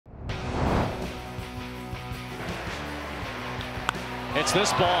Hits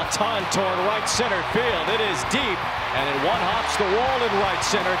this ball a ton toward right center field. It is deep, and it one-hops the wall in right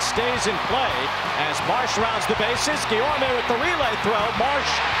center. It stays in play as Marsh rounds the bases. Guillorme with the relay throw.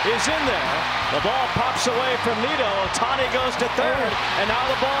 Marsh is in there. The ball pops away from Nito. Ohtani goes to third, and now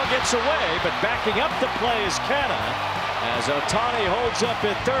the ball gets away, but backing up the play is Canha as Ohtani holds up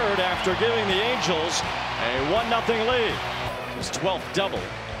at third after giving the Angels a 1-0 lead. His 12th double.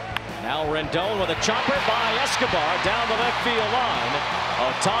 Now Rendon with a chopper by Escobar down the left field line.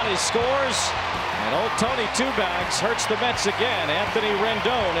 Ohtani scores, and old Tony Two-Bags hurts the Mets again. Anthony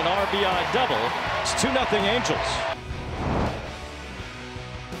Rendon, an RBI double. It's 2-0 Angels.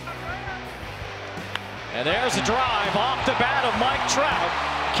 And there's a drive off the bat of Mike Trout.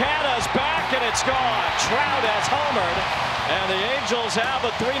 Canha's back, and it's gone. Trout has homered, and the Angels have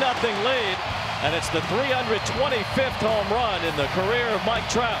a 3-0 lead. And it's the 325th home run in the career of Mike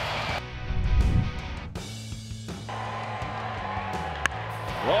Trout.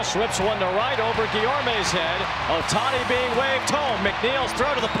 Walsh whips one to right over Guillorme's head. Ohtani being waved home. McNeil's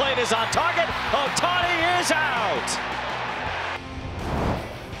throw to the plate is on target. Ohtani is out.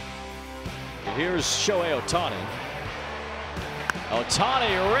 Here's Shohei Ohtani.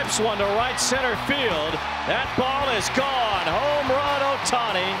 Ohtani rips one to right center field. That ball is gone. Home run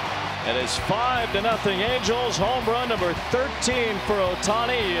Ohtani. It is 5-0 Angels. Home run number 13 for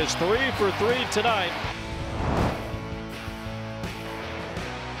Ohtani. He is 3 for 3 tonight.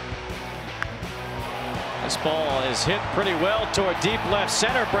 This ball is hit pretty well toward deep left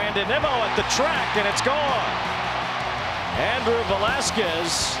center. Brandon Nimmo at the track, and it's gone. Andrew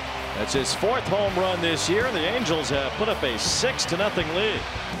Velasquez, that's his 4th home run this year. The Angels have put up a 6-0 lead.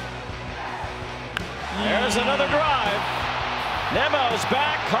 There's another drive. Nimmo's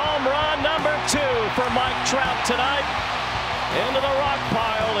back. Home run number 2 for Mike Trout tonight. Into the rock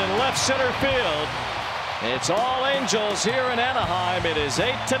pile in left center field. It's all Angels here in Anaheim. It is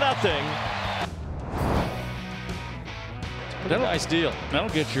 8-0. Nice deal. That'll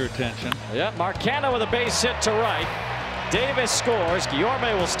get your attention. Yeah, Canha with a base hit to right. Davis scores.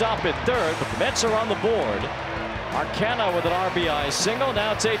 Guillorme will stop at third, but the Mets are on the board. Canha with an RBI single.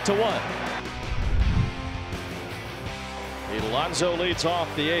 Now it's 8-1. Alonso leads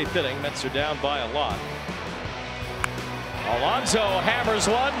off the 8th inning. Mets are down by a lot. Alonso hammers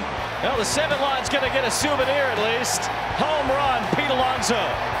one. Well, the 7 line's going to get a souvenir at least. Home run, Pete Alonso.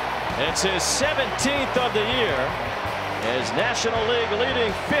 It's his 17th of the year. His National League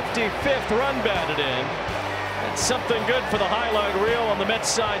leading 55th run batted in. And something good for the highlight reel on the Mets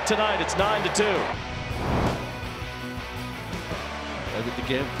side tonight. It's 9-2. Maybe the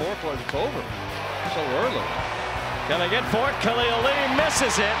game 4 play it's over. So early. Coming in for it, Khalil Lee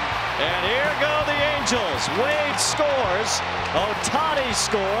misses it. And here go the Angels. Wade scores. Ohtani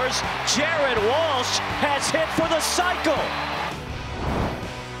scores. Jared Walsh has hit for the cycle.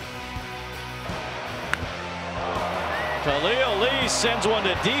 Khalil Lee sends one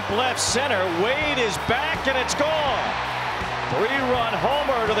to deep left center. Wade is back, and it's gone. 3-run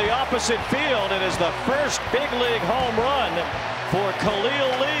homer to the opposite field. It is the first big league home run for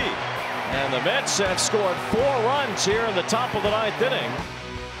Khalil Lee. And the Mets have scored 4 runs here in the top of the 9th inning.